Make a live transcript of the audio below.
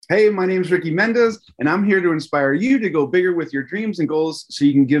Hey, my name is Ricky Mendez, and I'm here to inspire you to go bigger with your dreams and goals so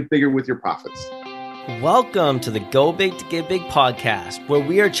you can give bigger with your profits. Welcome to the Go Big to Give Big podcast, where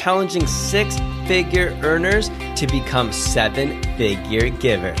we are challenging six-figure earners to become seven-figure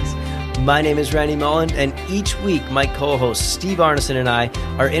givers. My name is Randy Mullen, and each week my co-host Steve Arneson and I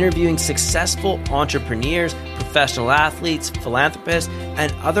are interviewing successful entrepreneurs, professional athletes, philanthropists,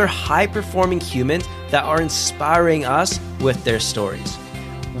 and other high-performing humans that are inspiring us with their stories.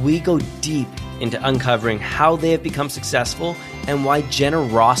 We go deep into uncovering how they have become successful and why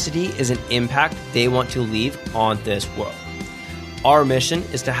generosity is an impact they want to leave on this world. Our mission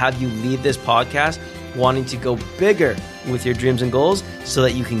is to have you leave this podcast wanting to go bigger with your dreams and goals so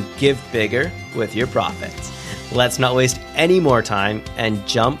that you can give bigger with your profits. Let's not waste any more time and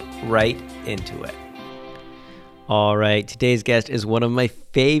jump right into it. All right, today's guest is one of my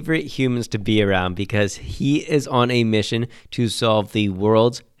favorite humans to be around because he is on a mission to solve the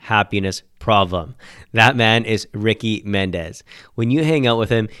world's happiness problem. That man is Ricky Mendez. When you hang out with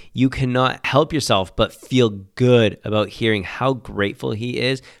him, you cannot help yourself but feel good about hearing how grateful he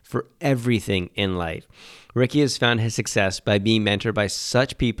is for everything in life. Ricky has found his success by being mentored by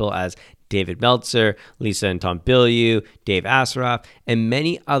such people as David Meltzer, Lisa and Tom Bilyeu, Dave Asaraf, and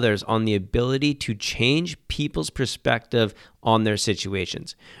many others on the ability to change people's perspective on their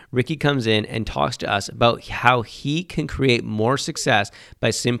situations. Ricky comes in and talks to us about how he can create more success by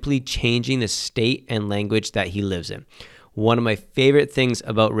simply changing the state and language that he lives in. One of my favorite things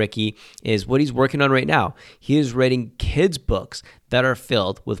about Ricky is what he's working on right now. He is writing kids' books that are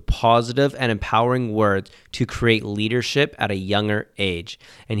filled with positive and empowering words to create leadership at a younger age.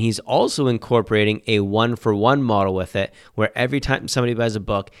 And he's also incorporating a one-for-one model with it, where every time somebody buys a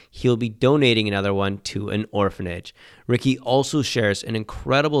book, he'll be donating another one to an orphanage. Ricky also shares an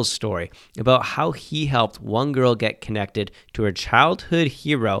incredible story about how he helped one girl get connected to her childhood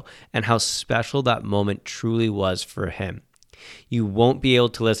hero and how special that moment truly was for him. You won't be able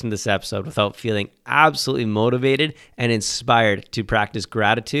to listen to this episode without feeling absolutely motivated and inspired to practice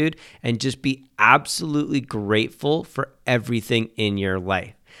gratitude and just be absolutely grateful for everything in your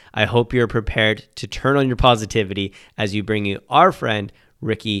life. I hope you're prepared to turn on your positivity as you bring you our friend,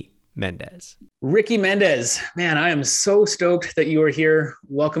 Ricky Mendez. Ricky Mendez, man, I am so stoked that you are here.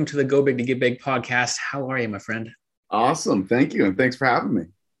 Welcome to the Go Big to Give Big podcast. How are you, my friend? Awesome. Thank you. And thanks for having me.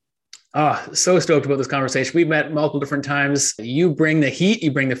 So stoked about this conversation. We've met multiple different times. You bring the heat, you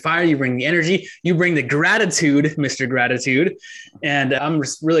bring the fire, you bring the energy, you bring the gratitude, Mr. Gratitude. And I'm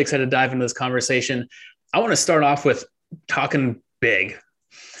just really excited to dive into this conversation. I want to start off with talking big.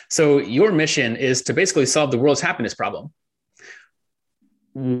 So your mission is to basically solve the world's happiness problem.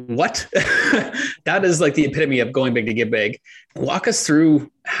 What? That is like the epitome of going big to give big. Walk us through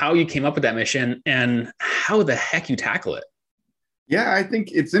how you came up with that mission and how the heck you tackle it. Yeah, I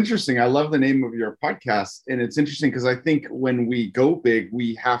think it's interesting. I love the name of your podcast. And it's interesting because I think when we go big,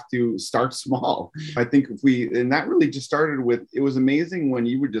 we have to start small. I think and that really just started with, it was amazing when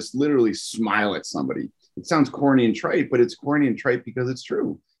you would just literally smile at somebody. It sounds corny and trite, but it's corny and trite because it's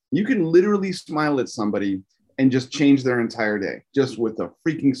true. You can literally smile at somebody and just change their entire day just with a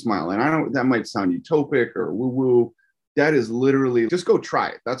freaking smile. And I know that might sound utopic or woo-woo. That is literally, just go try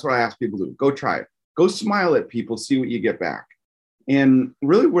it. That's what I ask people to do. Go try it. Go smile at people, see what you get back. And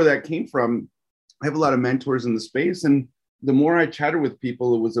really where that came from, I have a lot of mentors in the space. And the more I chatted with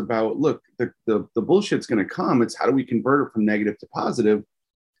people, it was about, look, the bullshit's going to come. It's how do we convert it from negative to positive?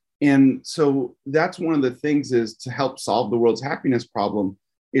 And so that's one of the things is to help solve the world's happiness problem.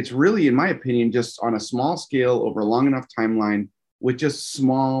 It's really, in my opinion, just on a small scale over a long enough timeline with just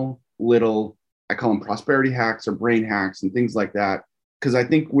small little, I call them prosperity hacks or brain hacks and things like that. Because I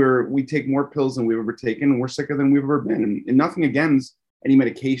think we take more pills than we've ever taken, and we're sicker than we've ever been. And nothing against any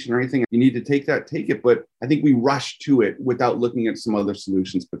medication or anything. You need to take it. But I think we rush to it without looking at some other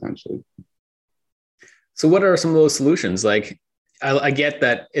solutions potentially. So what are some of those solutions? Like, I get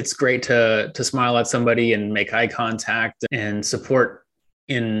that it's great to smile at somebody and make eye contact and support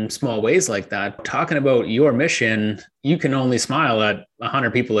in small ways like that. Talking about your mission, you can only smile at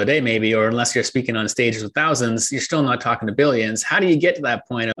 100 people a day, maybe, or unless you're speaking on stages with thousands, you're still not talking to billions. How do you get to that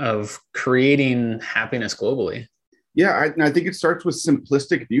point of creating happiness globally? Yeah, I think it starts with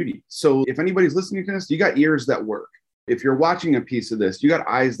simplistic beauty. So if anybody's listening to this, you got ears that work. If you're watching a piece of this, you got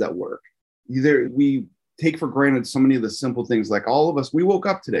eyes that work. We take for granted so many of the simple things. Like all of us, we woke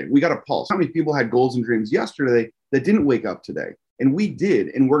up today. We got a pulse. How many people had goals and dreams yesterday that didn't wake up today? And we did,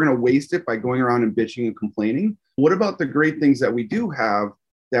 and we're going to waste it by going around and bitching and complaining. What about the great things that we do have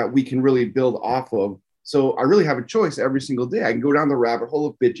that we can really build off of? So I really have a choice every single day. I can go down the rabbit hole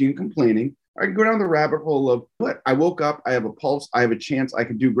of bitching and complaining, I can go down the rabbit hole of what I woke up, I have a pulse, I have a chance, I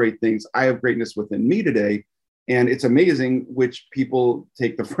can do great things. I have greatness within me today. And it's amazing which people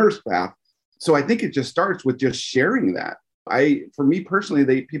take the first path. So I think it just starts with just sharing that. For me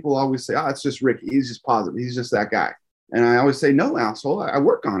personally, people always say, oh, it's just Ricky. He's just positive. He's just that guy. And I always say, no, asshole, I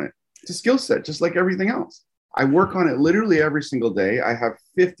work on it. It's a skill set, just like everything else. I work on it literally every single day. I have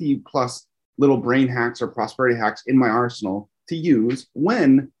 50 plus little brain hacks or prosperity hacks in my arsenal to use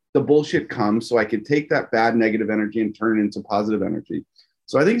when the bullshit comes, so I can take that bad negative energy and turn it into positive energy.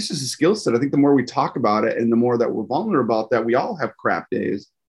 So I think it's just a skill set. I think the more we talk about it and the more that we're vulnerable about that, we all have crap days,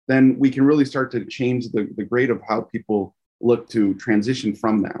 then we can really start to change the grade of how people look to transition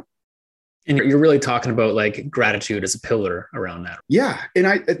from that. And you're really talking about like gratitude as a pillar around that. Yeah. And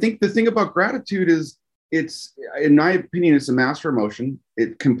I think the thing about gratitude is it's, in my opinion, it's a master emotion.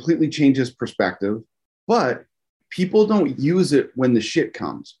 It completely changes perspective, but people don't use it when the shit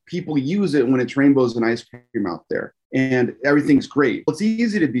comes. People use it when it's rainbows and ice cream out there and everything's great. It's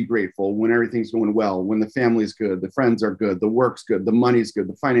easy to be grateful when everything's going well, when the family's good, the friends are good, the work's good, the money's good,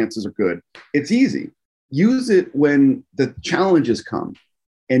 the finances are good. It's easy. Use it when the challenges come.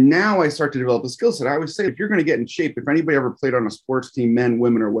 And now I start to develop a skill set. I always say, if you're going to get in shape, if anybody ever played on a sports team, men,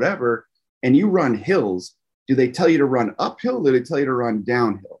 women, or whatever, and you run hills, do they tell you to run uphill or do they tell you to run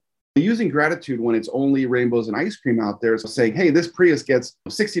downhill? Using gratitude when it's only rainbows and ice cream out there is saying, hey, this Prius gets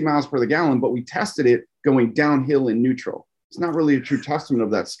 60 miles per the gallon, but we tested it going downhill in neutral. It's not really a true testament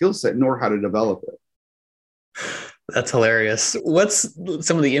of that skill set, nor how to develop it. That's hilarious. What's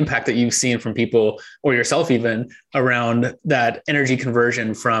some of the impact that you've seen from people or yourself even around that energy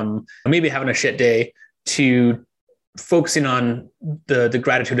conversion from maybe having a shit day to focusing on the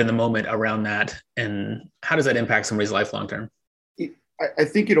gratitude in the moment around that? And how does that impact somebody's life long term? I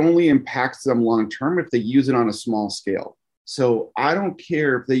think it only impacts them long term if they use it on a small scale. So I don't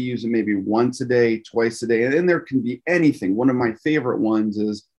care if they use it maybe once a day, twice a day, and then there can be anything. One of my favorite ones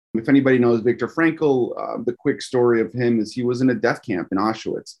is, if anybody knows Viktor Frankl, the quick story of him is he was in a death camp in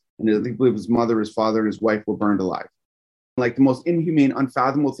Auschwitz, and I believe his mother, his father, and his wife were burned alive. Like the most inhumane,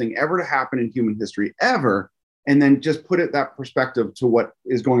 unfathomable thing ever to happen in human history, ever. And then just put it that perspective to what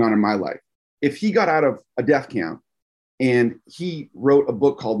is going on in my life. If he got out of a death camp and he wrote a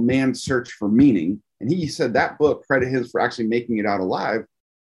book called Man's Search for Meaning, and he said that book, credit his for actually making it out alive,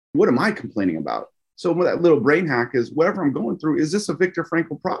 what am I complaining about? So that little brain hack is, whatever I'm going through, is this a Viktor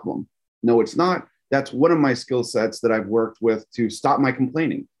Frankl problem? No, it's not. That's one of my skill sets that I've worked with to stop my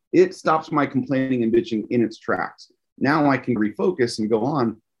complaining. It stops my complaining and bitching in its tracks. Now I can refocus and go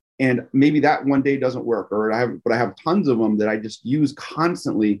on. And maybe that one day doesn't work, but I have tons of them that I just use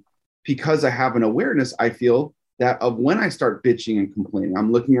constantly because I have an awareness, I feel, that of when I start bitching and complaining.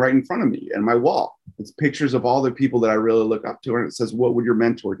 I'm looking right in front of me and my wall. It's pictures of all the people that I really look up to. And it says, what would your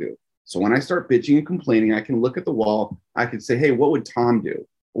mentor do? So when I start bitching and complaining, I can look at the wall. I can say, hey, what would Tom do?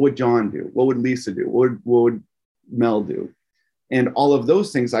 What would John do? What would Lisa do? What would Mel do? And all of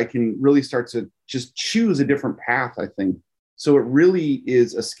those things, I can really start to just choose a different path, I think. So it really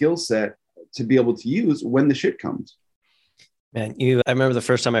is a skill set to be able to use when the shit comes. Man, I remember the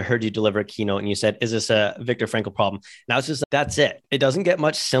first time I heard you deliver a keynote and you said, is this a Viktor Frankl problem? Now it's just, that's it. It doesn't get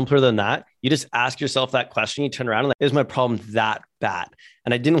much simpler than that. You just ask yourself that question, you turn around and like, is my problem that bad?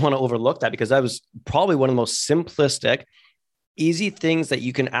 And I didn't want to overlook that because that was probably one of the most simplistic, easy things that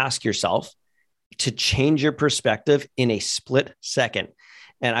you can ask yourself to change your perspective in a split second.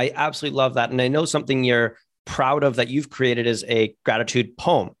 And I absolutely love that. And I know something you're proud of that you've created is a gratitude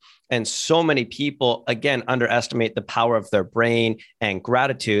poem. And so many people, again, underestimate the power of their brain and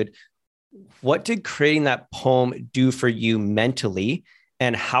gratitude. What did creating that poem do for you mentally?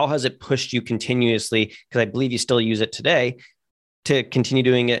 And how has it pushed you continuously? Because I believe you still use it today to continue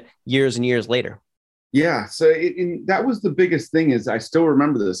doing it years and years later. Yeah. So that was the biggest thing is I still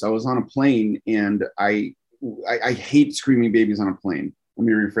remember this. I was on a plane and I hate screaming babies on a plane. Let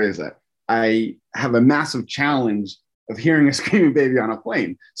me rephrase that. I have a massive challenge of hearing a screaming baby on a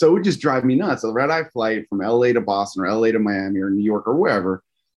plane. So it would just drive me nuts. A red-eye flight from LA to Boston or LA to Miami or New York or wherever.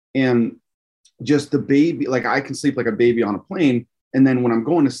 And just the baby, like I can sleep like a baby on a plane. And then when I'm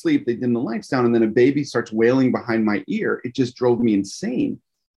going to sleep, they dim the lights down and then a baby starts wailing behind my ear. It just drove me insane.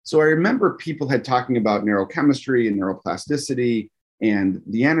 So I remember people had talking about neurochemistry and neuroplasticity and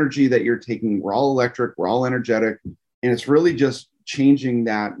the energy that you're taking. We're all electric, we're all energetic. And it's really just changing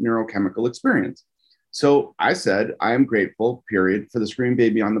that neurochemical experience. So I said, I am grateful, period, for the screaming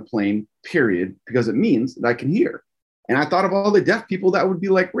baby on the plane, period, because it means that I can hear. And I thought of all the deaf people that would be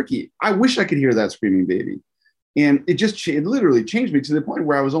like, Ricky, I wish I could hear that screaming baby. And it literally changed me to the point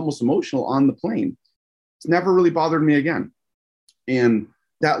where I was almost emotional on the plane. It's never really bothered me again. And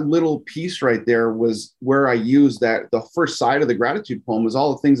that little piece right there was where I used that. The first side of the gratitude poem was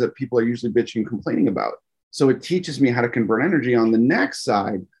all the things that people are usually bitching and complaining about. So it teaches me how to convert energy. On the next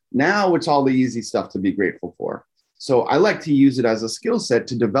side, now it's all the easy stuff to be grateful for. So I like to use it as a skill set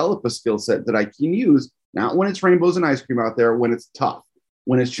to develop a skill set that I can use, not when it's rainbows and ice cream out there, when it's tough,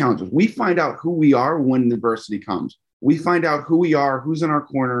 when it's challenges. We find out who we are when adversity comes. We find out who we are, who's in our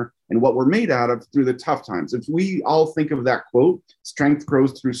corner, and what we're made out of through the tough times. If we all think of that quote, strength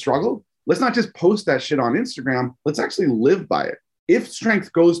grows through struggle, let's not just post that shit on Instagram. Let's actually live by it. If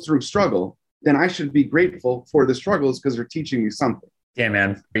strength goes through struggle, then I should be grateful for the struggles because they're teaching me something. Yeah,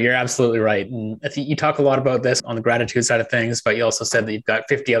 man, you're absolutely right. And I think you talk a lot about this on the gratitude side of things, but you also said that you've got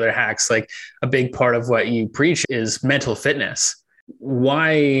 50 other hacks. Like a big part of what you preach is mental fitness.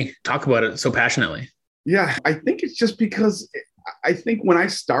 Why talk about it so passionately? Yeah, I think it's just because I think when I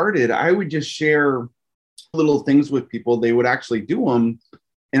started, I would just share little things with people. They would actually do them.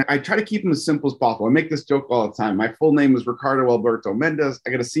 And I try to keep them as simple as possible. I make this joke all the time. My full name is Ricardo Alberto Mendez. I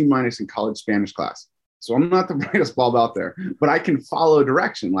got a C- in college Spanish class. So I'm not the brightest bulb out there, but I can follow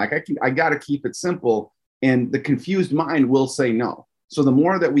direction. Like I got to keep it simple, and the confused mind will say no. So the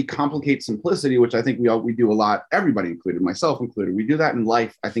more that we complicate simplicity, which I think we do a lot, everybody included, myself included, we do that in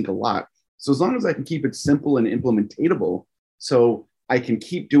life, I think a lot. So as long as I can keep it simple and implementatable, so I can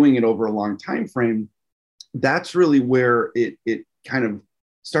keep doing it over a long time frame, that's really where it kind of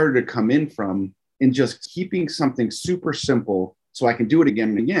started to come in from, in just keeping something super simple so I can do it again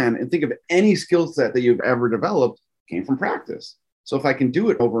and again. And think of any skill set that you've ever developed came from practice. So if I can do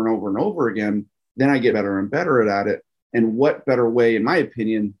it over and over and over again, then I get better and better at it. And what better way, in my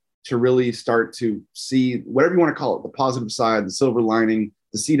opinion, to really start to see whatever you want to call it, the positive side, the silver lining,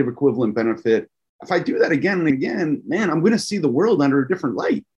 the seed of equivalent benefit. If I do that again and again, man, I'm going to see the world under a different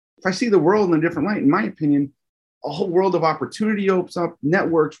light. If I see the world in a different light, in my opinion, a whole world of opportunity opens up,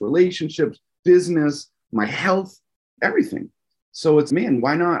 networks, relationships, business, my health, everything. So it's, man,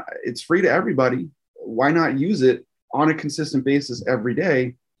 why not? It's free to everybody. Why not use it on a consistent basis every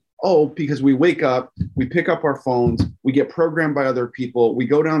day? Oh, because we wake up, we pick up our phones, we get programmed by other people, we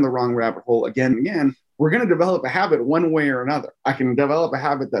go down the wrong rabbit hole again and again. We're going to develop a habit one way or another. I can develop a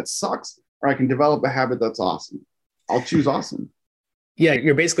habit that sucks, or I can develop a habit that's awesome. I'll choose awesome. Yeah,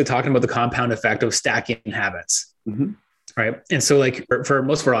 you're basically talking about the compound effect of stacking habits. Mm-hmm. Right. And so like for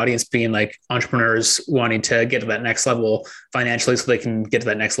most of our audience being like entrepreneurs wanting to get to that next level financially so they can get to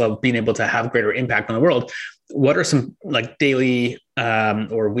that next level, being able to have greater impact on the world, what are some like daily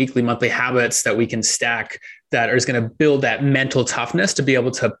or weekly, monthly habits that we can stack that is going to build that mental toughness to be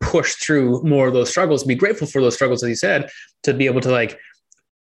able to push through more of those struggles, be grateful for those struggles, as you said, to be able to like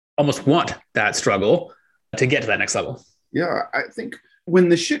almost want that struggle to get to that next level? Yeah, I think when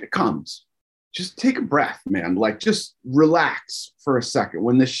the shit comes, just take a breath, man. Like just relax for a second.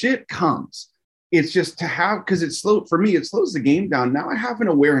 When the shit comes, it's just to have, because it's slow for me, it slows the game down. Now I have an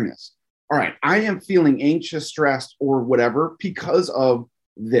awareness. All right, I am feeling anxious, stressed, or whatever because of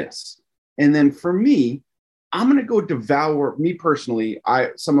this. And then for me, I'm going to go devour, me personally,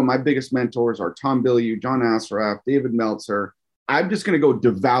 some of my biggest mentors are Tom Bilyeu, John Assaraf, David Meltzer. I'm just going to go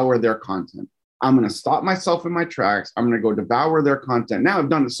devour their content. I'm going to stop myself in my tracks. I'm going to go devour their content. Now I've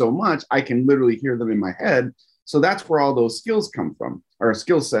done it so much, I can literally hear them in my head. So that's where all those skills come from, or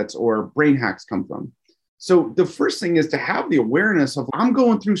skill sets or brain hacks come from. So the first thing is to have the awareness of, I'm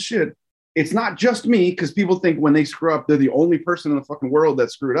going through shit. It's not just me, because people think when they screw up, they're the only person in the fucking world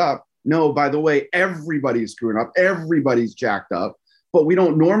that screwed up. No, by the way, everybody's screwing up. Everybody's jacked up, but we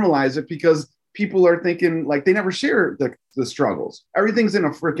don't normalize it because people are thinking like they never share the struggles. Everything's in a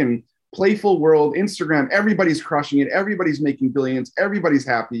freaking playful world. Instagram, everybody's crushing it. Everybody's making billions. Everybody's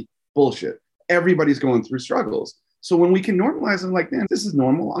happy. Bullshit. Everybody's going through struggles. So when we can normalize them, like, man, this is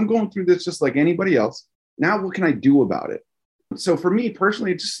normal. I'm going through this just like anybody else. Now, what can I do about it? So for me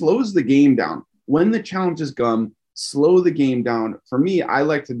personally, it just slows the game down. When the challenges come, slow the game down. For me, I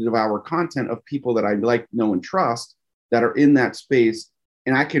like to devour content of people that I like, know, and trust that are in that space.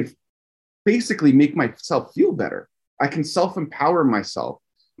 And I can basically make myself feel better. I can self-empower myself.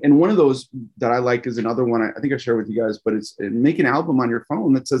 And one of those that I like is another one I think I share with you guys, but it's make an album on your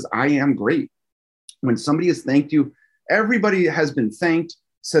phone that says, I am great. When somebody has thanked you, everybody has been thanked,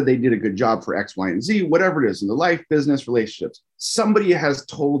 said they did a good job for X, Y, and Z, whatever it is in the life, business, relationships. Somebody has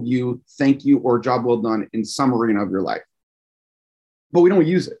told you thank you or job well done in some arena of your life, but we don't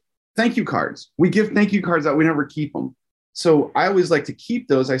use it. Thank you cards. We give thank you cards out. We never keep them. So I always like to keep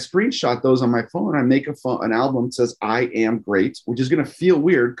those. I screenshot those on my phone. I make an album that says I am great, which is going to feel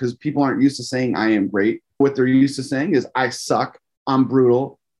weird because people aren't used to saying I am great. What they're used to saying is I suck, I'm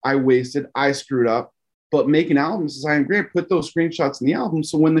brutal, I wasted, I screwed up. but make an album. Says, I am great. Put those screenshots in the album.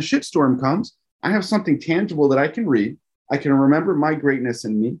 So when the shitstorm comes, I have something tangible that I can read. I can remember my greatness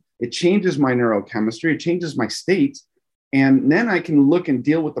in me. It changes my neurochemistry. It changes my state. And then I can look and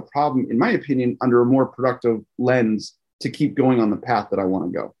deal with the problem, in my opinion, under a more productive lens to keep going on the path that I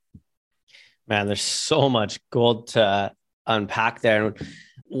want to go. Man, there's so much gold to unpack there. And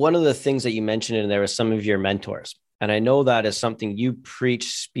one of the things that you mentioned in there was some of your mentors. And I know that is something you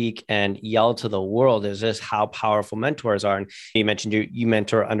preach, speak, and yell to the world, is just how powerful mentors are. And you mentioned you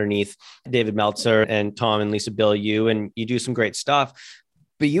mentor underneath David Meltzer and Tom and Lisa Bilyeu, and you do some great stuff.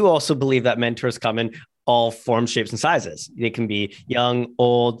 But you also believe that mentors come in all forms, shapes, and sizes. They can be young,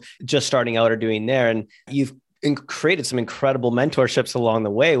 old, just starting out or doing there. And you've created some incredible mentorships along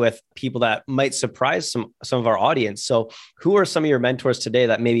the way with people that might surprise some of our audience. So who are some of your mentors today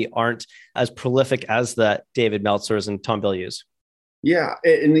that maybe aren't as prolific as the David Meltzers and Tom Bilyeus? Yeah,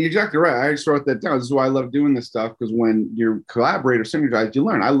 and you're exactly right. I just wrote that down. This is why I love doing this stuff, because when you collaborate or synergize, you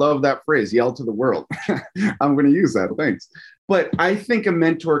learn. I love that phrase, yell to the world. I'm going to use that. Thanks. But I think a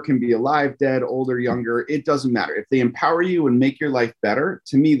mentor can be alive, dead, older, younger. It doesn't matter. If they empower you and make your life better,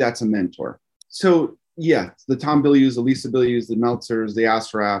 to me, that's a mentor. So yeah, the Tom Bilyeus, the Lisa Bilyeus, the Meltzers, the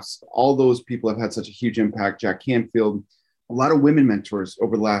Asrafs, all those people have had such a huge impact. Jack Canfield, a lot of women mentors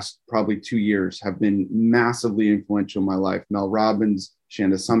over the last probably 2 years have been massively influential in my life. Mel Robbins,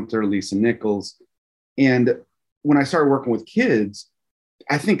 Shanda Sumter, Lisa Nichols. And when I started working with kids,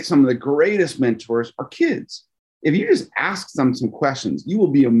 I think some of the greatest mentors are kids. If you just ask them some questions, you will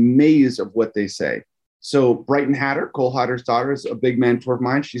be amazed of what they say. So Brighton Hatter, Cole Hatter's daughter, is a big mentor of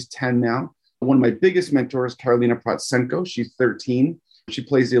mine. She's 10 now. One of my biggest mentors, Karolina Protsenko, she's 13. She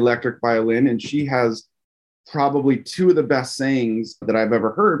plays the electric violin, and she has probably two of the best sayings that I've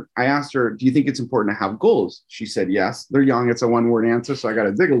ever heard. I asked her, do you think it's important to have goals? She said, yes. They're young. It's a one-word answer, so I got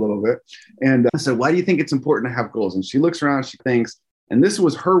to dig a little bit. And I said, why do you think it's important to have goals? And she looks around, she thinks, and this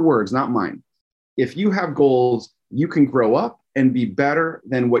was her words, not mine. If you have goals, you can grow up and be better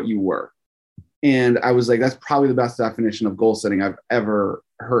than what you were. And I was like, that's probably the best definition of goal setting I've ever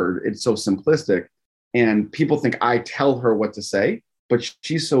heard. It's so simplistic. And people think I tell her what to say, but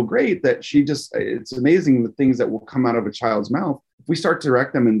she's so great that it's amazing the things that will come out of a child's mouth if we start to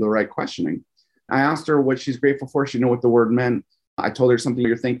direct them in the right questioning. I asked her what she's grateful for. She knew what the word meant. I told her something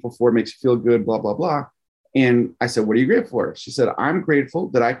you're thankful for makes you feel good, blah, blah, blah. And I said, what are you grateful for? She said, I'm grateful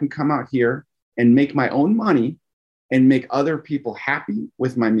that I can come out here and make my own money and make other people happy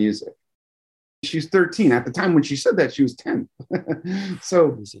with my music. She's 13. At the time when she said that, she was 10.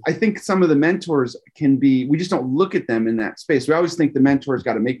 So I think some of the mentors can be, we just don't look at them in that space. We always think the mentor's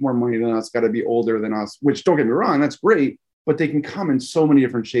got to make more money than us, got to be older than us, which don't get me wrong, that's great, but they can come in so many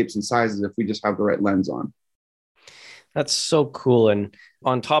different shapes and sizes if we just have the right lens on. That's so cool. And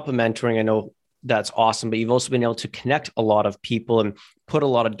on top of mentoring, I know that's awesome, but you've also been able to connect a lot of people and put a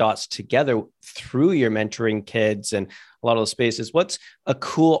lot of dots together through your mentoring kids and a lot of those spaces. What's a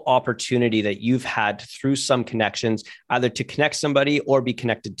cool opportunity that you've had through some connections, either to connect somebody or be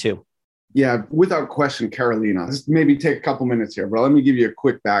connected to? Yeah, without question, Karolina. Just maybe take a couple minutes here, but let me give you a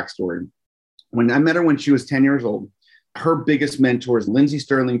quick backstory. When I met her when she was 10 years old, her biggest mentors, Lindsey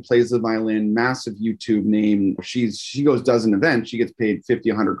Sterling, plays the violin, massive YouTube name. She does an event. She gets paid 50,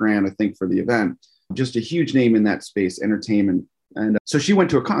 100 grand, I think, for the event. Just a huge name in that space, entertainment. And so she went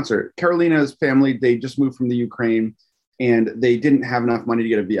to a concert. Karolina's family, they just moved from the Ukraine and they didn't have enough money to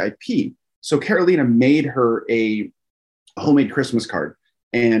get a VIP. So Karolina made her a homemade Christmas card.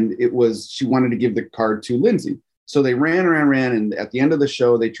 And she wanted to give the card to Lindsey. So they ran. And at the end of the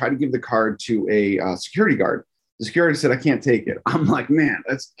show, they tried to give the card to a security guard. The security said, I can't take it. I'm like, man,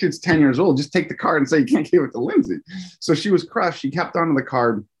 that kid's 10 years old. Just take the card and say you can't give it to Lindsey. So she was crushed. She kept onto the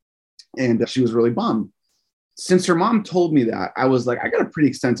card and she was really bummed. Since her mom told me that, I was like, I got a pretty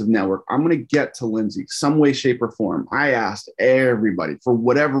extensive network. I'm going to get to Lindsey some way, shape, or form. I asked everybody. For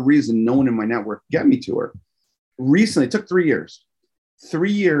whatever reason, no one in my network get me to her. Recently, it took 3 years.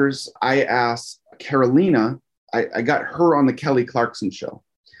 3 years, I asked Karolina, I got her on the Kelly Clarkson show.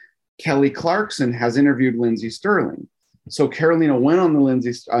 Kelly Clarkson has interviewed Lindsey Sterling. So Karolina went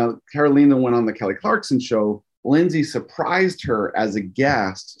on the Kelly Clarkson show. Lindsey surprised her as a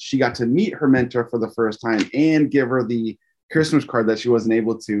guest. She got to meet her mentor for the first time and give her the Christmas card that she wasn't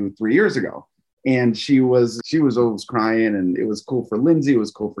able to 3 years ago. And she was always crying, and it was cool for Lindsey. It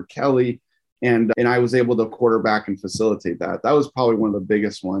was cool for Kelly. And I was able to quarterback and facilitate that. That was probably one of the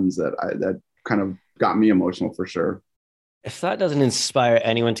biggest ones that kind of got me emotional for sure. If that doesn't inspire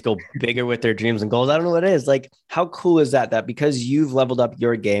anyone to go bigger with their dreams and goals, I don't know what it is. Like, how cool is that? That because you've leveled up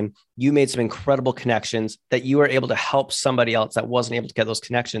your game, you made some incredible connections, that you were able to help somebody else that wasn't able to get those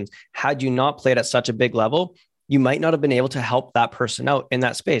connections. Had you not played at such a big level, you might not have been able to help that person out in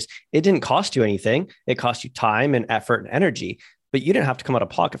that space. It didn't cost you anything. It cost you time and effort and energy, but you didn't have to come out of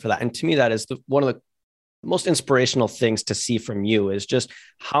pocket for that. And to me, that is one of the most inspirational things to see from you, is just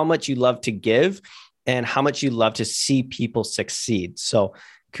how much you love to give and how much you love to see people succeed. So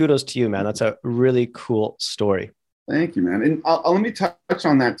kudos to you, man. That's a really cool story. Thank you, man. And let me touch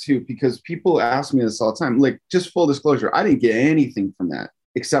on that too, because people ask me this all the time. Like, just full disclosure, I didn't get anything from that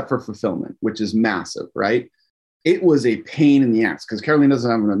except for fulfillment, which is massive, right? It was a pain in the ass because Carolina doesn't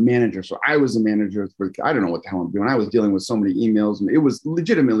have a manager. So I was a manager. I don't know what the hell I'm doing. I was dealing with so many emails, and it was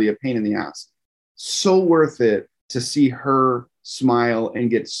legitimately a pain in the ass. So worth it to see her smile and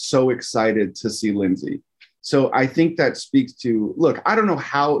get so excited to see Lindsay. So I think that speaks to, look, I don't know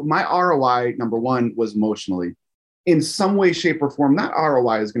how my ROI, number one, was emotionally. In some way, shape, or form, that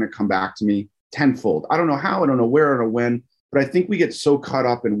ROI is going to come back to me tenfold. I don't know how, I don't know where, I don't know when, but I think we get so caught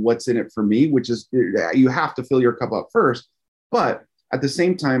up in what's in it for me, which is you have to fill your cup up first. But at the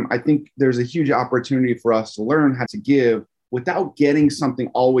same time, I think there's a huge opportunity for us to learn how to give without getting something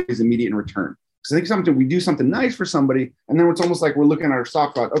always immediate in return. Because I think we do something nice for somebody, and then it's almost like we're looking at our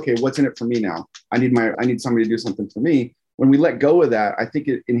stock thought, okay, what's in it for me now? I need somebody to do something for me. When we let go of that, I think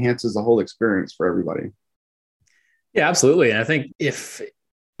it enhances the whole experience for everybody. Yeah, absolutely. And I think if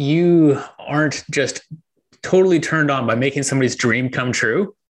you aren't just totally turned on by making somebody's dream come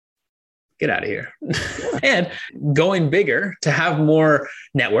true, get out of here. And going bigger, to have more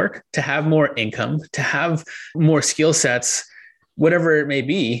network, to have more income, to have more skill sets, whatever it may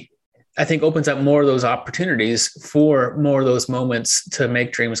be, I think opens up more of those opportunities for more of those moments to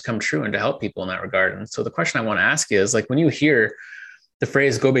make dreams come true and to help people in that regard. And so the question I want to ask you is, like, when you hear the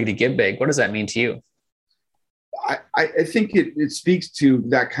phrase "go big to give big," what does that mean to you? I think it speaks to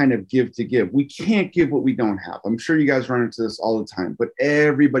that kind of give to give. We can't give what we don't have. I'm sure you guys run into this all the time, but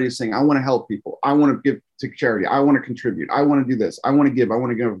everybody's saying, I want to help people. I want to give to charity. I want to contribute. I want to do this. I want to give. I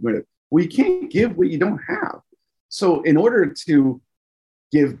want to give. Well, you can't give what you don't have. So in order to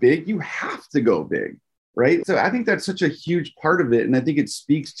give big, you have to go big, right? So I think that's such a huge part of it. And I think it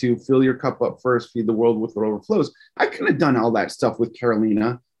speaks to fill your cup up first, feed the world with what overflows. I could have done all that stuff with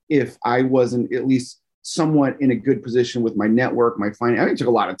Carolina if I wasn't at least somewhat in a good position with my network, my finance. I mean, it took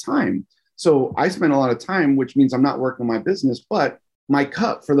a lot of time. So I spent a lot of time, which means I'm not working on my business, but my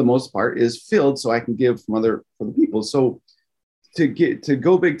cup for the most part is filled so I can give for the people. So to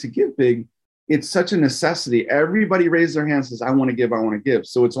go big, to give big, it's such a necessity. Everybody raised their hands, says, I want to give, I want to give.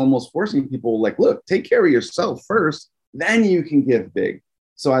 So it's almost forcing people like, look, take care of yourself first, then you can give big.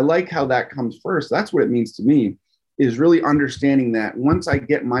 So I like how that comes first. That's what it means to me, is really understanding that once I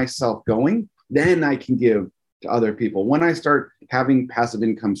get myself going, then I can give to other people. When I start having passive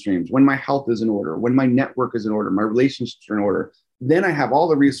income streams, when my health is in order, when my network is in order, my relationships are in order, then I have all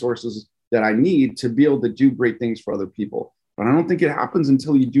the resources that I need to be able to do great things for other people. But I don't think it happens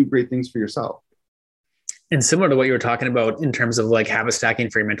until you do great things for yourself. And similar to what you were talking about in terms of like habit stacking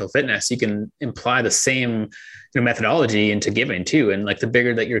for your mental fitness, you can imply the same methodology into giving too. And like the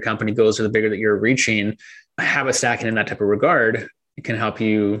bigger that your company goes or the bigger that you're reaching, habit stacking in that type of regard, it can help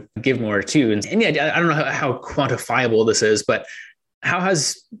you give more too. And yeah, I don't know how quantifiable this is, but how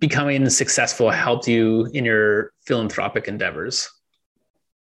has becoming successful helped you in your philanthropic endeavors?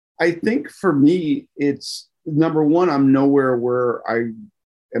 I think for me, it's number one, I'm nowhere where I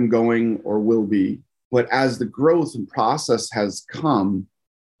am going or will be. But as the growth and process has come,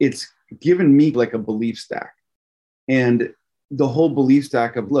 it's given me like a belief stack. And the whole belief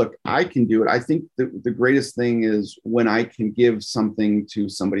stack of, look, I can do it. I think the greatest thing is when I can give something to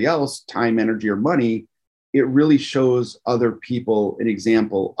somebody else, time, energy, or money, it really shows other people an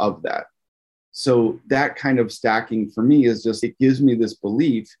example of that. So that kind of stacking for me is just, it gives me this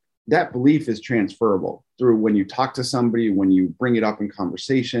belief. That belief is transferable through when you talk to somebody, when you bring it up in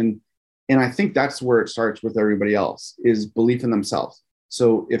conversation. And I think that's where it starts with everybody else, is belief in themselves.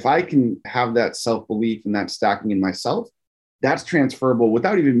 So if I can have that self-belief and that stacking in myself, that's transferable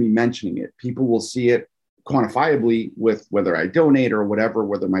without even me mentioning it. People will see it quantifiably with whether I donate or whatever,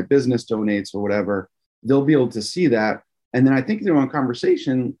 whether my business donates or whatever, they'll be able to see that. And then I think they're on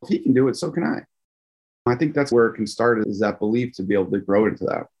conversation, if he can do it, so can I. I think that's where it can start, is that belief to be able to grow into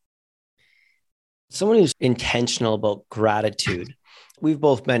that. Someone who's intentional about gratitude. We've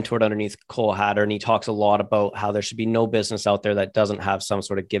both mentored underneath Cole Hatter, and he talks a lot about how there should be no business out there that doesn't have some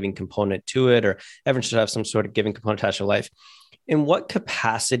sort of giving component to it, or everyone should have some sort of giving component to your life. In what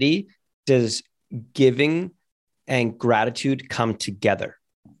capacity does giving and gratitude come together?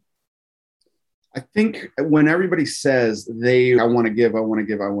 I think when everybody says I want to give, I want to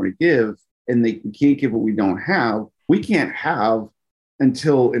give, I want to give, and they can't give what we don't have, we can't have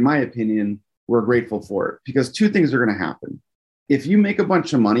until, in my opinion, we're grateful for it. Because two things are going to happen. If you make a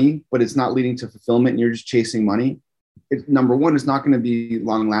bunch of money, but it's not leading to fulfillment and you're just chasing money, number one, it's not going to be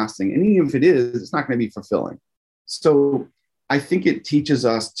long lasting. And even if it is, it's not going to be fulfilling. So I think it teaches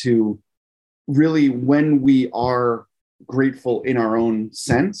us to really, when we are grateful in our own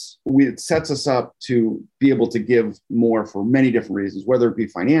sense, it sets us up to be able to give more for many different reasons, whether it be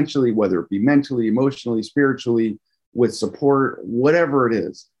financially, whether it be mentally, emotionally, spiritually, with support, whatever it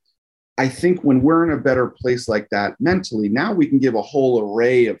is. I think when we're in a better place like that mentally, now we can give a whole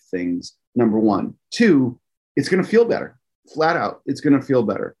array of things, number one. Two, it's going to feel better. Flat out, it's going to feel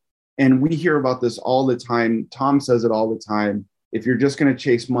better. And we hear about this all the time. Tom says it all the time. If you're just going to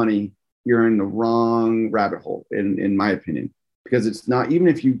chase money, you're in the wrong rabbit hole, in my opinion, because it's not, even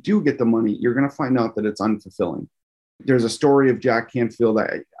if you do get the money, you're going to find out that it's unfulfilling. There's a story of Jack Canfield.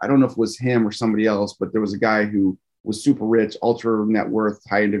 I don't know if it was him or somebody else, but there was a guy who was super rich, ultra net worth,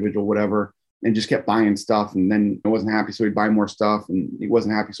 high individual, whatever, and just kept buying stuff. And then he wasn't happy, so he'd buy more stuff. And he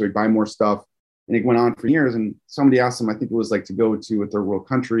wasn't happy, so he'd buy more stuff. And it went on for years. And somebody asked him, I think it was like to go to a third world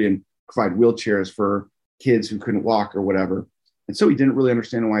country and provide wheelchairs for kids who couldn't walk or whatever. And so he didn't really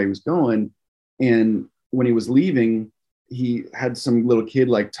understand why he was going. And when he was leaving, he had some little kid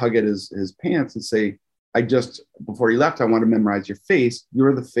like tug at his pants and say, before he left, I want to memorize your face.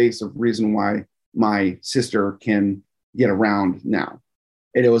 You're the face of reason why my sister can get around now.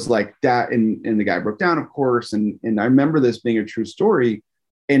 And it was like that. And the guy broke down, of course. And I remember this being a true story.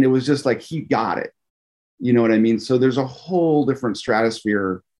 And it was just like, he got it. You know what I mean? So there's a whole different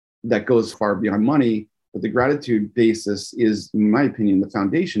stratosphere that goes far beyond money. But the gratitude basis is, in my opinion, the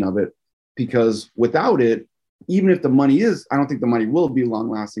foundation of it, because without it, even if the money is, I don't think the money will be long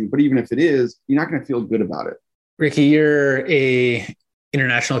lasting, but even if it is, you're not going to feel good about it. Ricky, you're a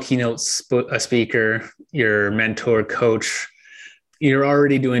international keynote speaker, you're mentor, coach, you're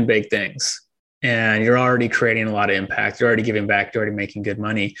already doing big things and you're already creating a lot of impact. You're already giving back. You're already making good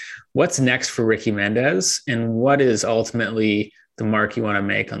money. What's next for Ricky Mendez? And what is ultimately the mark you want to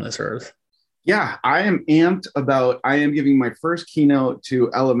make on this earth? Yeah, I am amped about, I am giving my first keynote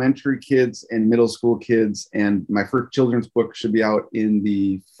to elementary kids and middle school kids, and my first children's book should be out in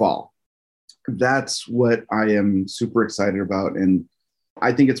the fall. That's what I am super excited about. And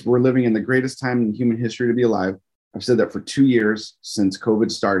I think we're living in the greatest time in human history to be alive. I've said that for 2 years since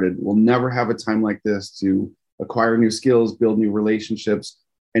COVID started. We'll never have a time like this to acquire new skills, build new relationships,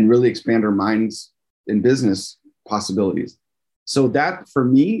 and really expand our minds in business possibilities. So that for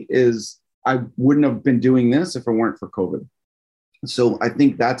me is, I wouldn't have been doing this if it weren't for COVID. So I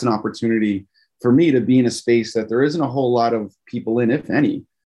think that's an opportunity for me to be in a space that there isn't a whole lot of people in, if any.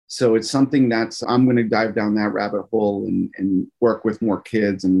 So it's something I'm going to dive down that rabbit hole and work with more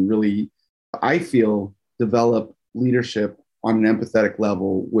kids and really, I feel, develop leadership on an empathetic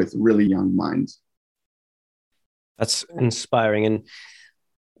level with really young minds. That's inspiring. And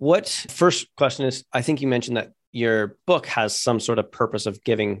first question is, I think you mentioned that your book has some sort of purpose of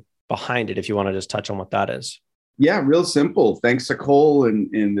giving behind it, if you want to just touch on what that is. Yeah, real simple. Thanks to Cole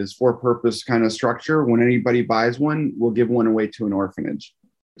and this for-purpose kind of structure, when anybody buys one, we'll give one away to an orphanage.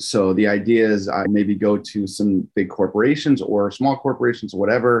 So the idea is I maybe go to some big corporations or small corporations or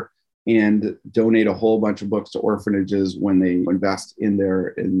whatever, and donate a whole bunch of books to orphanages when they invest in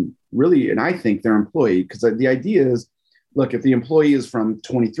and I think their employee, because the idea is, look, if the employee is from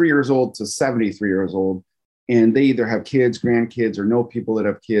 23 years old to 73 years old, and they either have kids, grandkids, or know people that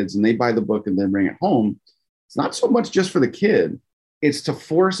have kids, and they buy the book and then bring it home, it's not so much just for the kid. It's to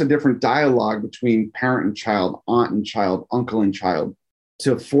force a different dialogue between parent and child, aunt and child, uncle and child,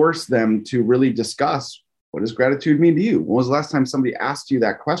 to force them to really discuss, what does gratitude mean to you? When was the last time somebody asked you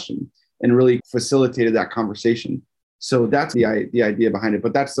that question and really facilitated that conversation? So that's the idea behind it.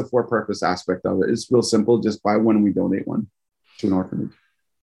 But that's the for-purpose aspect of it. It's real simple. Just buy one and we donate one to an orphanage.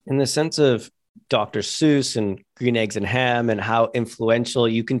 In the sense of Dr. Seuss and Green Eggs and Ham and how influential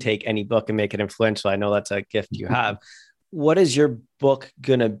you can take any book and make it influential. I know that's a gift you have. What is your book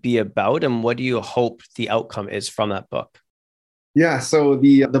going to be about? And what do you hope the outcome is from that book? Yeah, so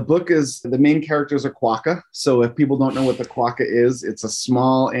the book is, the main character is a quokka. So if people don't know what the quokka is, it's a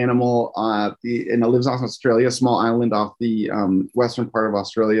small animal and it lives off Australia, a small island off the western part of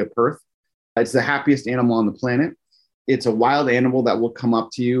Australia, Perth. It's the happiest animal on the planet. It's a wild animal that will come up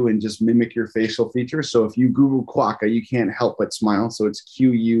to you and just mimic your facial features. So if you Google quokka, you can't help but smile. So it's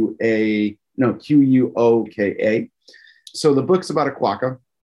Quuoka. So the book's about a quokka.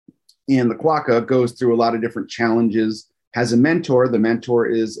 And the Quokka goes through a lot of different challenges, has a mentor. The mentor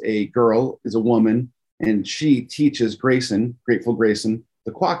is a girl, is a woman, and she teaches Grayson, Grateful Grayson,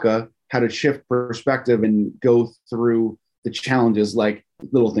 the Quokka, how to shift perspective and go through the challenges, like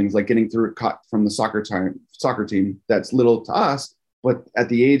little things like getting through a cut from the soccer team that's little to us, but at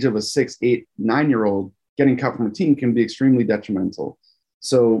the age of a 6, 8, 9-year-old, getting cut from a team can be extremely detrimental.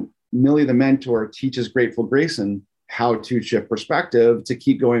 So Millie, the mentor, teaches Grateful Grayson how to shift perspective to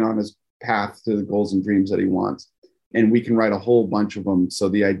keep going on his path to the goals and dreams that he wants. And we can write a whole bunch of them. So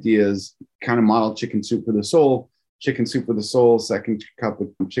the idea is kind of model chicken soup for the soul, second cup of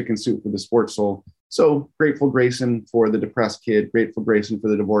chicken soup for the sports soul. So Grateful Grayson for the depressed kid, Grateful Grayson for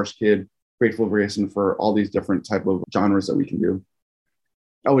the divorced kid, Grateful Grayson for all these different type of genres that we can do.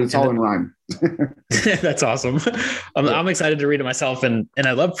 Oh, and it's all in rhyme. That's awesome. I'm excited to read it myself. And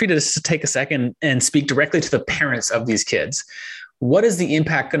I'd love for you to just take a second and speak directly to the parents of these kids. What is the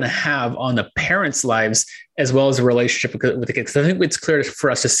impact going to have on the parents' lives as well as the relationship with the kids? Because I think it's clear for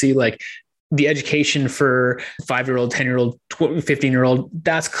us to see like the education for 5-year-old, 10-year-old, 15-year-old,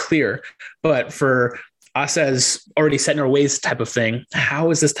 that's clear. But for us as already set in our ways type of thing, how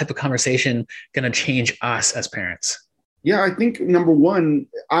is this type of conversation going to change us as parents? Yeah, I think number one,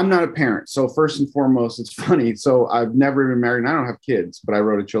 I'm not a parent. So first and foremost, it's funny. So I've never been married and I don't have kids, but I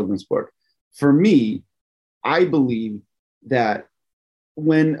wrote a children's book. For me, I believe that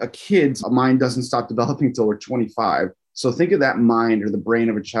when a kid's mind doesn't stop developing until we're 25. So think of that mind or the brain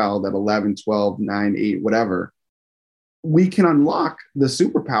of a child at 11, 12, 9, 8, whatever. We can unlock the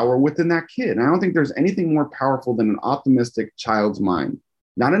superpower within that kid. And I don't think there's anything more powerful than an optimistic child's mind,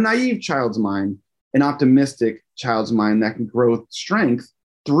 not a naive child's mind, an optimistic child's mind that can grow strength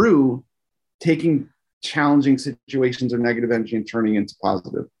through taking challenging situations or negative energy and turning into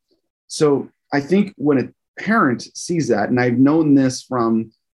positive. So I think when a parent sees that, and I've known this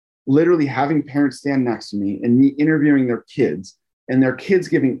from literally having parents stand next to me and me interviewing their kids and their kids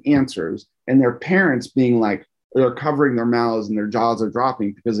giving answers and their parents being like, they're covering their mouths and their jaws are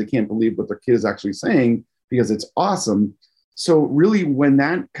dropping because they can't believe what their kid is actually saying because it's awesome. So really when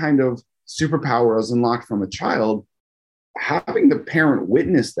that kind of superpower is unlocked from a child, having the parent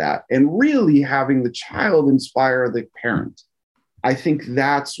witness that and really having the child inspire the parent, I think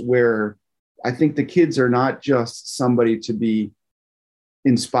that's where I think the kids are not just somebody to be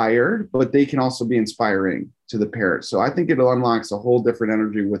inspired, but they can also be inspiring to the parent. So I think it unlocks a whole different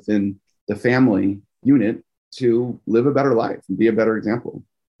energy within the family unit to live a better life and be a better example.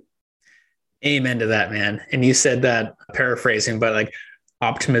 Amen to that, man. And you said that, paraphrasing, but like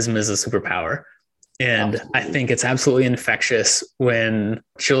optimism is a superpower. And absolutely. I think it's absolutely infectious when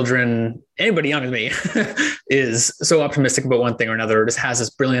children, anybody younger than me, is so optimistic about one thing or another, or just has this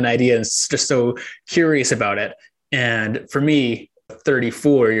brilliant idea and is just so curious about it. And for me,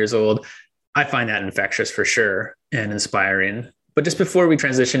 34 years old, I find that infectious for sure and inspiring. But just before we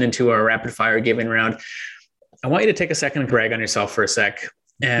transition into our rapid fire giving round, I want you to take a second and brag on yourself for a sec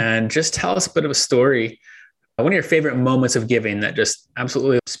and just tell us a bit of a story. One of your favorite moments of giving that just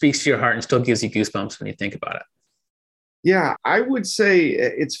absolutely speaks to your heart and still gives you goosebumps when you think about it. Yeah, I would say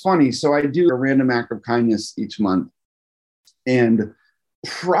it's funny. So I do a random act of kindness each month. And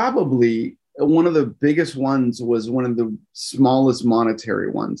probably one of the biggest ones was one of the smallest monetary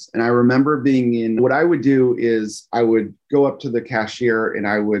ones. And I remember being in, what I would do is I would go up to the cashier and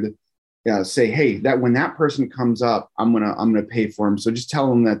I would say, hey, that when that person comes up, I'm gonna pay for them. So just tell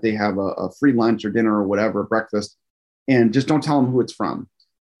them that they have a free lunch or dinner or whatever, breakfast, and just don't tell them who it's from.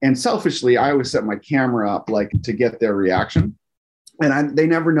 And selfishly, I always set my camera up like to get their reaction. And they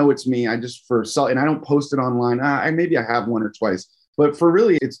never know it's me. I just and I don't post it online. Maybe I have one or twice, but for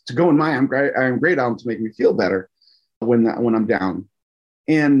really, it's to go in my I'm great album to make me feel better when I'm down.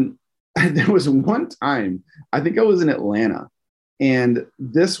 And there was one time, I think I was in Atlanta. And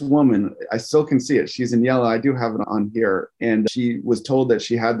this woman, I still can see it. She's in yellow. I do have it on here. And she was told that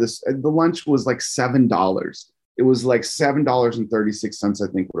she had this, the lunch was like $7. It was like $7.36,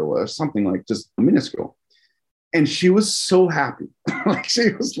 I think what it was, something like just minuscule. And she was so happy. Like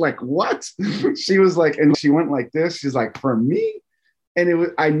she was like, what? She was like, and she went like this. She's like, for me?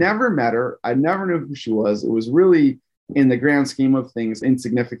 And I never met her. I never knew who she was. It was really, in the grand scheme of things,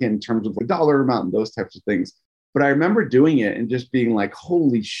 insignificant in terms of the dollar amount and those types of things. But I remember doing it and just being like,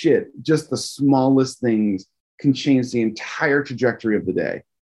 holy shit, just the smallest things can change the entire trajectory of the day.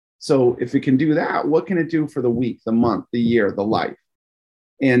 So if it can do that, what can it do for the week, the month, the year, the life?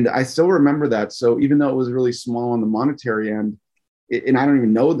 And I still remember that. So even though it was really small on the monetary end, and I don't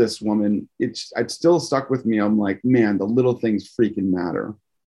even know this woman, it still stuck with me. I'm like, man, the little things freaking matter.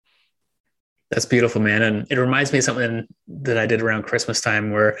 That's beautiful, man. And it reminds me of something that I did around Christmas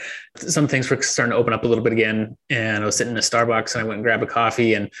time where some things were starting to open up a little bit again. And I was sitting in a Starbucks and I went and grabbed a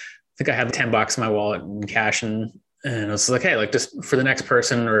coffee, and I think I had $10 in my wallet in cash. And I was like, hey, like just for the next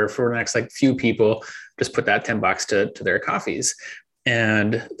person or for the next like few people, just put that $10 to their coffees.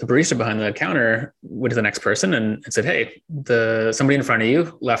 And the barista behind the counter went to the next person and said, hey, somebody in front of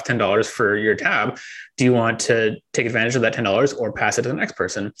you left $10 for your tab. Do you want to take advantage of that $10 or pass it to the next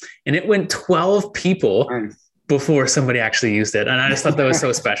person? And it went 12 people before somebody actually used it. And I just thought that was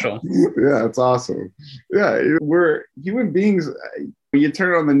so special. Yeah, it's awesome. Yeah, we're human beings. You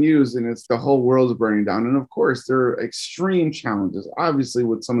turn on the news and it's the whole world's burning down. And of course, there are extreme challenges, obviously,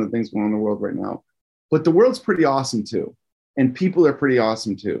 with some of the things going on in the world right now. But the world's pretty awesome too. And people are pretty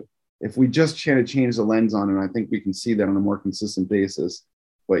awesome too. If we just try to change the lens on it, I think we can see that on a more consistent basis.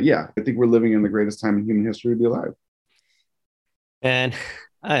 But yeah, I think we're living in the greatest time in human history to be alive. And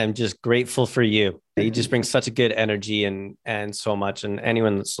I am just grateful for you. You just bring such a good energy and so much. And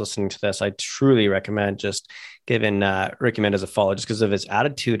anyone that's listening to this, I truly recommend just giving Ricky Mendez a follow, just because of his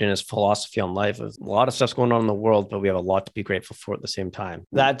attitude and his philosophy on life. A lot of stuff's going on in the world, but we have a lot to be grateful for at the same time.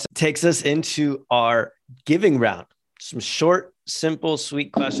 That takes us into our giving round. Some short, simple,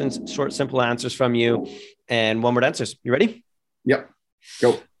 sweet questions, short, simple answers from you, and one-word answers. You ready? Yep.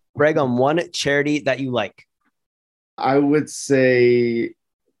 Go. Brag on one charity that you like. I would say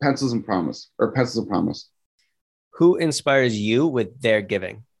Pencils of Promise. Who inspires you with their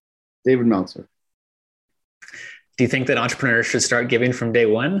giving? David Meltzer. Do you think that entrepreneurs should start giving from day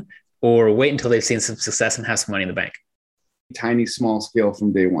one or wait until they've seen some success and have some money in the bank? Tiny, small scale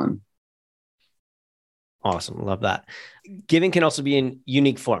from day one. Awesome. Love that. Giving can also be in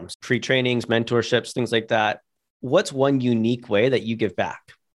unique forms, free trainings, mentorships, things like that. What's one unique way that you give back?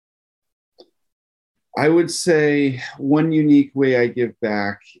 I would say one unique way I give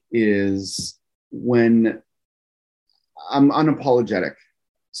back is when I'm unapologetic.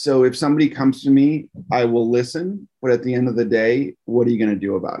 So if somebody comes to me, I will listen, but at the end of the day, what are you going to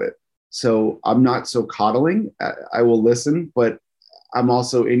do about it? So I'm not so coddling. I will listen, but I'm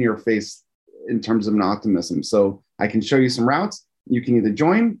also in your face in terms of an optimism. So I can show you some routes. You can either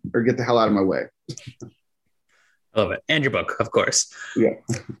join or get the hell out of my way. I love it. And your book, of course. Yeah.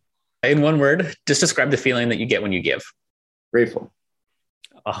 In one word, just describe the feeling that you get when you give. Grateful.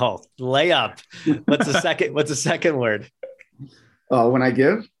 Oh, layup. What's the second word? When I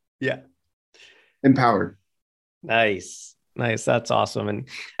give? Yeah. Empowered. Nice. That's awesome. And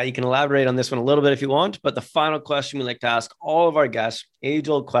you can elaborate on this one a little bit if you want, but the final question we like to ask all of our guests,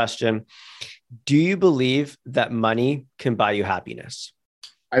 age-old question. Do you believe that money can buy you happiness?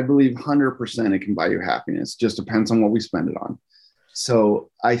 I believe 100% it can buy you happiness. Just depends on what we spend it on. So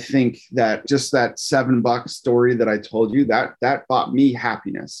I think that just that $7 story that I told you, that bought me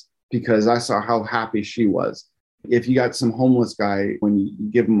happiness because I saw how happy she was. If you got some homeless guy, when you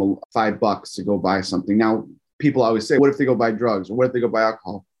give him $5 to go buy something. Now, people always say, what if they go buy drugs? Or what if they go buy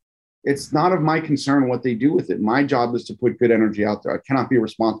alcohol? It's not of my concern what they do with it. My job is to put good energy out there. I cannot be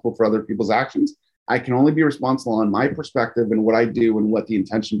responsible for other people's actions. I can only be responsible on my perspective and what I do and what the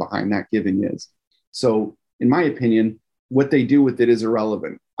intention behind that giving is. So in my opinion, what they do with it is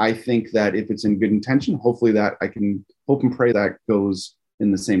irrelevant. I think that if it's in good intention, hopefully that I can hope and pray that goes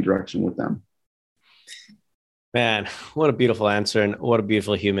in the same direction with them. Man, what a beautiful answer and what a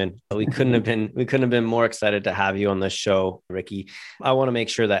beautiful human. We couldn't have been more excited to have you on this show, Ricky. I want to make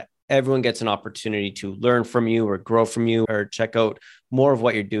sure that everyone gets an opportunity to learn from you or grow from you or check out more of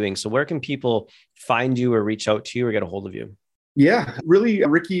what you're doing. So where can people find you or reach out to you or get a hold of you? Yeah, really,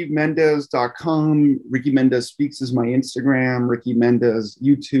 RickyMendez.com. Ricky Mendez Speaks is my Instagram. Ricky Mendez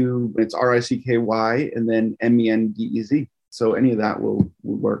YouTube. It's RICKY and then MENDEZ. So any of that will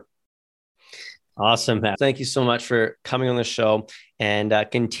work. Awesome, Matt. Thank you so much for coming on the show and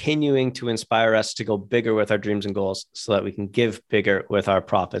continuing to inspire us to go bigger with our dreams and goals so that we can give bigger with our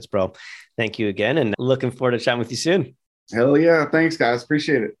profits, bro. Thank you again. And looking forward to chatting with you soon. Hell yeah. Thanks, guys.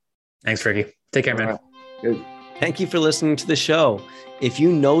 Appreciate it. Thanks, Ricky. Take care, man. Right. Good. Thank you for listening to the show. If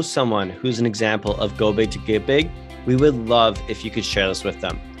you know someone who's an example of go big to give big, we would love if you could share this with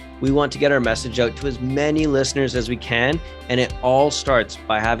them. We want to get our message out to as many listeners as we can, and it all starts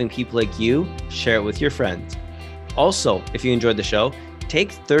by having people like you share it with your friends. Also, if you enjoyed the show,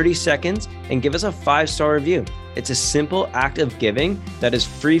 take 30 seconds and give us a 5-star review. It's a simple act of giving that is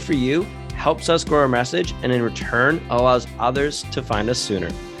free for you, helps us grow our message, and in return, allows others to find us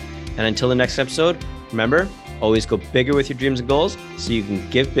sooner. And until the next episode, remember, always go bigger with your dreams and goals so you can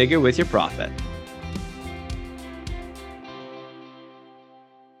give bigger with your profit.